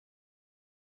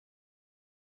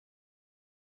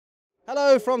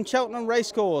Hello from Cheltenham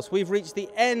Racecourse. We've reached the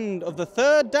end of the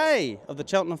third day of the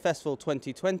Cheltenham Festival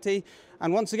 2020,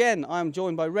 and once again I am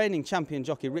joined by reigning champion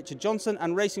jockey Richard Johnson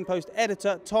and Racing Post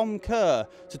editor Tom Kerr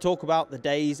to talk about the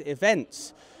day's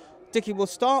events. Dickie, we'll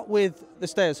start with the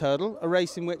Stayers Hurdle, a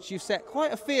race in which you set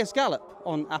quite a fierce gallop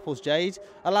on Apple's Jade.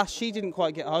 Alas, she didn't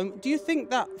quite get home. Do you think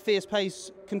that fierce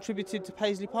pace contributed to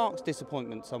Paisley Park's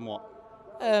disappointment somewhat?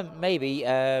 Maybe.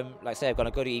 Like I say, I've got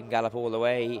a good even gallop all the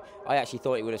way. I actually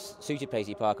thought it would have suited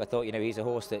Paisley Park. I thought, he's a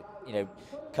horse that,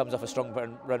 comes off a strong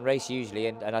run race usually,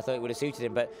 and I thought it would have suited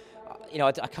him. But,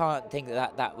 I can't think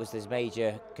that was his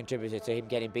major contributor to him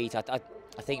getting beat. I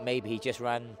think maybe he just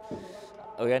ran,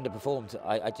 or he underperformed.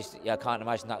 I can't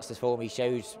imagine that's the form he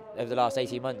shows over the last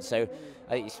 18 months. So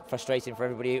it's frustrating for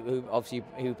everybody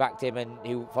who backed him and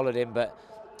who followed him. But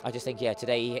I just think,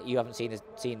 today you haven't seen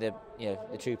the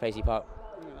true Paisley Park.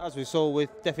 As we saw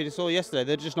with Defi de Saw yesterday,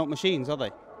 they're just not machines, are they?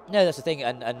 No, that's the thing,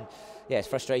 and it's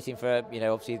frustrating for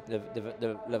obviously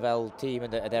the Lavelle team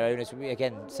and their owners.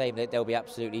 Again, saying that they'll be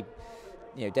absolutely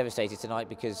devastated tonight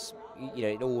because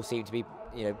it all seemed to be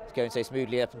going so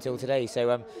smoothly up until today.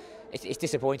 So it's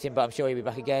disappointing, but I'm sure he'll be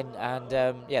back again. And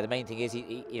the main thing is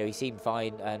he seemed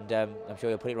fine, and I'm sure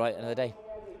he'll put it right another day.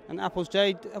 And Apple's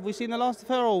Jade, have we seen the last of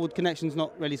her, or would connections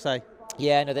not really say?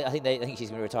 Yeah, no, I think she's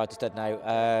going to retire to stud now.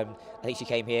 I think she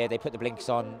came here. They put the blinkers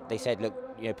on. They said,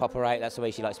 look, pop her out. That's the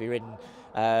way she likes to be ridden.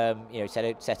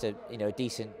 Set a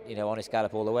decent, honest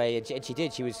gallop all the way, and she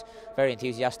did. She was very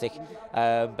enthusiastic.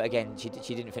 But again,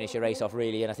 she didn't finish her race off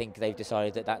really. And I think they've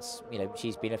decided that's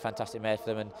she's been a fantastic mare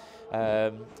for them.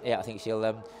 And I think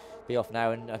she'll be off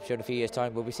now. And I'm sure in a few years'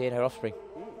 time we'll be seeing her offspring.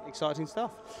 Exciting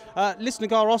stuff.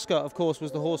 Lisnagar Oscar, of course,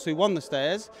 was the horse who won the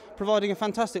Stayers, providing a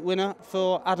fantastic winner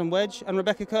for Adam Wedge and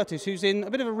Rebecca Curtis, who's in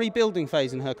a bit of a rebuilding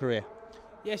phase in her career.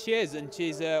 Yeah, she is, and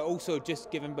she's also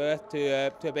just given birth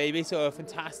to a baby, so a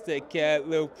fantastic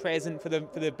little present for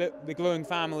the glowing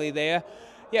family there.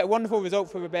 Yeah, wonderful result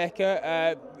for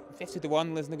Rebecca.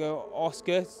 50-1 Lisnagar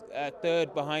Oscar,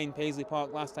 third behind Paisley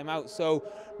Park last time out. So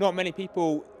not many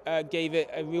people gave it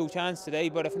a real chance today,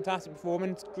 but a fantastic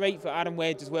performance. Great for Adam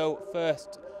Wedge as well,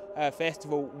 first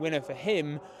festival winner for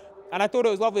him. And I thought it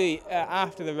was lovely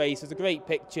after the race. There's a great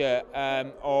picture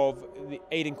of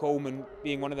Aidan Coleman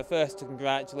being one of the first to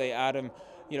congratulate Adam.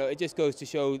 It just goes to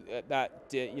show that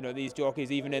these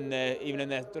jockeys, even in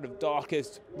their sort of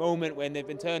darkest moment when they've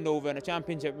been turned over in a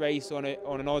championship race on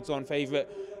an odds-on favourite,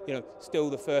 still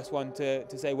the first one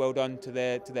to say well done to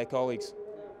their colleagues.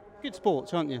 Good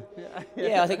sports, aren't you?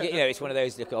 Yeah, I think it's one of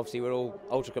those. Look, obviously we're all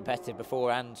ultra competitive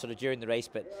before and sort of during the race,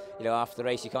 but after the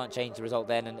race you can't change the result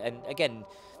then. And again,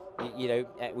 we're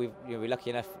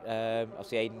lucky enough.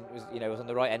 Obviously, Aidan was on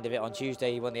the right end of it on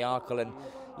Tuesday. He won the Arkle, and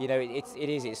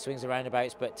it swings and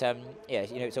roundabouts. But so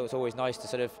it's always nice to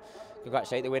sort of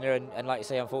congratulate the winner. And like you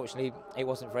say, unfortunately, it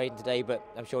wasn't for Aidan today, but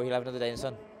I'm sure he'll have another day in the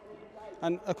sun.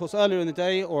 And of course, earlier in the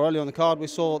day, or earlier on the card, we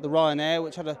saw the Ryanair,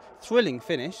 which had a thrilling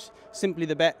finish. Simply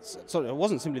the Bets. Sorry, it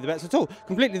wasn't Simply the Bets at all.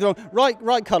 Completely the wrong.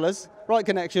 Right colours, right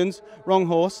connections, wrong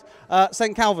horse.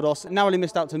 St Calvados narrowly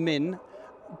missed out to Min.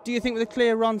 Do you think with a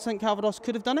clear run, St Calvados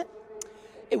could have done it?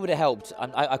 It would have helped.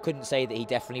 I couldn't say that he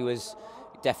definitely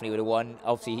would have won.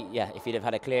 Obviously, if he'd have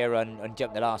had a clear run and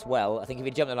jumped the last well, I think if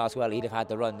he'd jumped the last well, he'd have had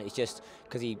the run. It's just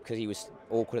because he was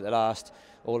awkward at the last.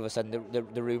 All of a sudden,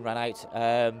 the room ran out,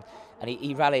 and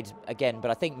he rallied again.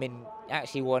 But I think Min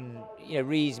actually won,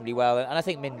 reasonably well. And I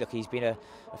think Min, look, he's been a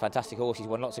fantastic horse. He's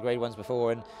won lots of great ones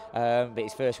before, and but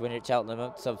his first winner at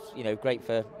Cheltenham, so great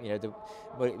for the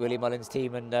William Mullins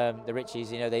team and the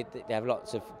Richies. They have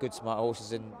lots of good, smart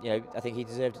horses, and I think he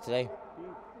deserved it today.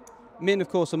 Min, of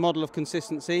course, a model of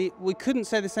consistency. We couldn't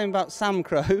say the same about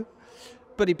Samcro,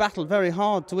 but he battled very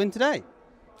hard to win today.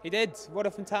 He did. What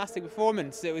a fantastic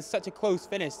performance. It was such a close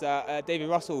finish that David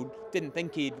Russell didn't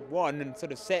think he'd won and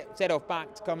sort of set off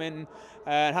back to come in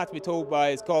and had to be told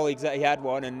by his colleagues that he had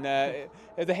won. And it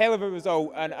was a hell of a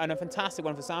result and a fantastic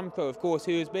one for Samcro, of course,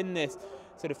 who has been this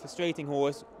sort of frustrating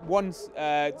horse, once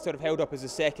sort of held up as a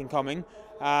second coming,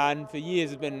 and for years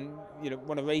has been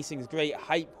one of racing's great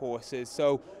hype horses.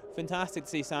 So fantastic to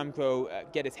see Samcro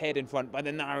get his head in front by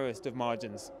the narrowest of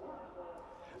margins.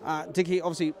 Dickie,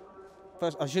 obviously,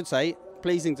 first I should say,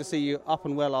 pleasing to see you up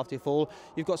and well after your fall.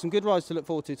 You've got some good rides to look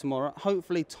forward to tomorrow.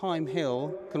 Hopefully Time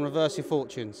Hill can reverse your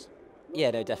fortunes. Yeah,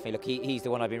 no, definitely. Look, he's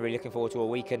the one I've been really looking forward to all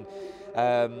week, and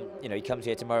he comes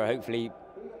here tomorrow, hopefully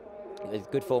with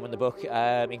good form in the book.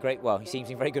 He seems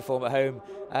in very good form at home.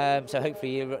 So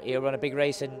hopefully he'll run a big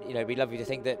race, and it'd be lovely to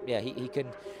think that he can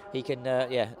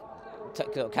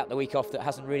cap the week off that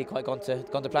hasn't really quite gone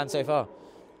to plan so far.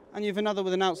 And you've another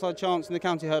with an outside chance in the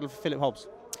county hurdle for Philip Hobbs.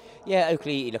 Yeah,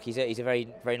 Oakley, look, he's a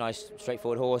very nice,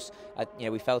 straightforward horse.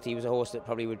 We felt he was a horse that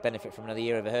probably would benefit from another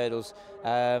year over hurdles,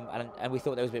 and we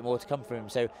thought there was a bit more to come from him.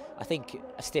 So I think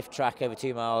a stiff track over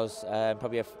 2 miles,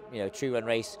 probably a true run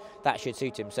race, that should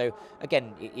suit him. So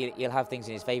again, he'll have things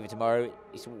in his favour tomorrow.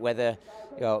 It's whether,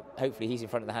 hopefully he's in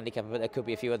front of the handicapper, but there could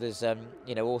be a few others,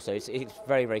 also. It's a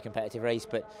very competitive race,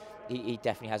 but he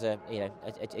definitely has a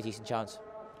decent chance.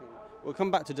 We'll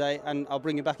come back today and I'll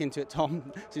bring you back into it,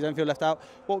 Tom, so you don't feel left out.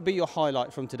 What would be your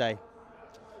highlight from today?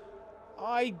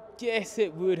 I guess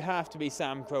it would have to be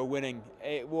Samcro winning.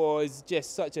 It was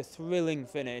just such a thrilling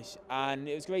finish, and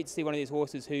it was great to see one of these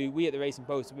horses who we at the Racing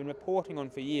Post have been reporting on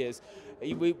for years.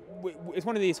 It's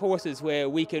one of these horses where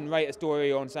we can write a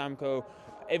story on Samcro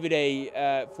every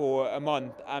day for a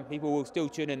month, and people will still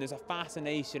tune in. There's a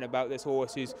fascination about this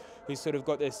horse who's sort of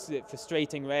got this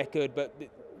frustrating record, but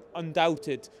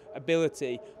undoubted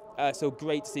ability. So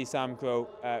great to see Samcro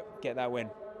get that win.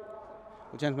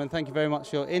 Well, gentlemen, thank you very much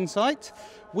for your insight.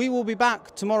 We will be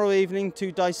back tomorrow evening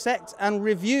to dissect and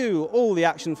review all the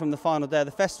action from the final day of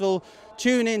the festival.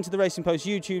 Tune in to the Racing Post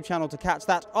YouTube channel to catch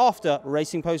that after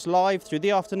Racing Post Live through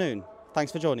the afternoon.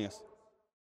 Thanks for joining us.